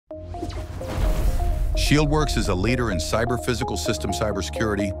Shieldworkz is a leader in cyber-physical system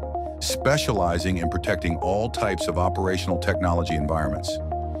cybersecurity, specializing in protecting all types of operational technology environments.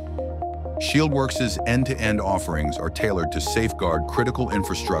 Shieldworksz's end-to-end offerings are tailored to safeguard critical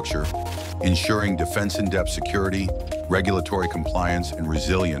infrastructure, ensuring defense-in-depth security, regulatory compliance, and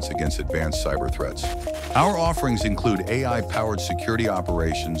resilience against advanced cyber threats. Our offerings include AI-powered security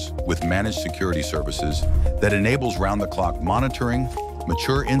operations with managed security services that enables round-the-clock monitoring,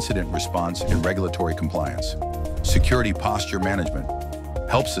 mature incident response, and regulatory compliance. Security posture management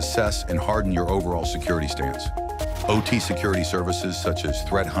helps assess and harden your overall security stance. OT security services such as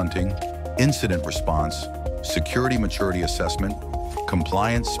threat hunting, incident response, security maturity assessment,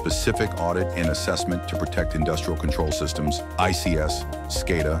 compliance-specific audit and assessment to protect industrial control systems, ICS,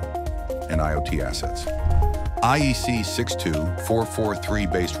 SCADA, and IoT assets. IEC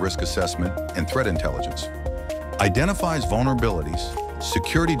 62443-based risk assessment and threat intelligence identifies vulnerabilities,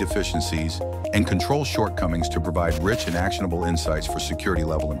 security deficiencies, and control shortcomings to provide rich and actionable insights for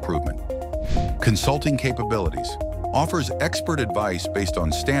security-level improvement. Consulting capabilities offers expert advice based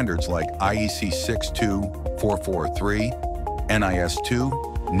on standards like IEC 62443,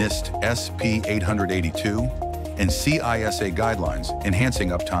 NIS2, NIST SP 882, and CISA guidelines, enhancing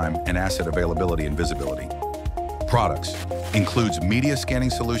uptime and asset availability and visibility. Products includes media scanning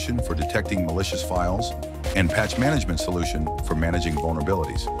solution for detecting malicious files and patch management solution for managing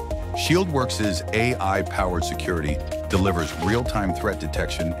vulnerabilities. Shieldworksz's AI-powered security delivers real-time threat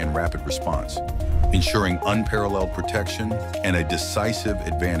detection and rapid response, ensuring unparalleled protection and a decisive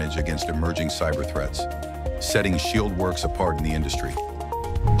advantage against emerging cyber threats, setting Shieldworkz apart in the industry.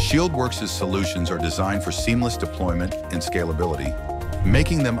 Shieldworksz's solutions are designed for seamless deployment and scalability,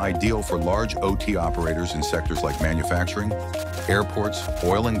 making them ideal for large OT operators in sectors like manufacturing, airports,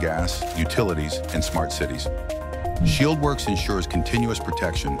 oil and gas, utilities, and smart cities. Shieldworkz ensures continuous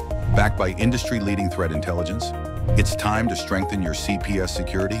protection, backed by industry-leading threat intelligence. It's time to strengthen your CPS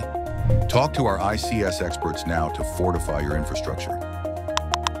security. Talk to our ICS experts now to fortify your infrastructure.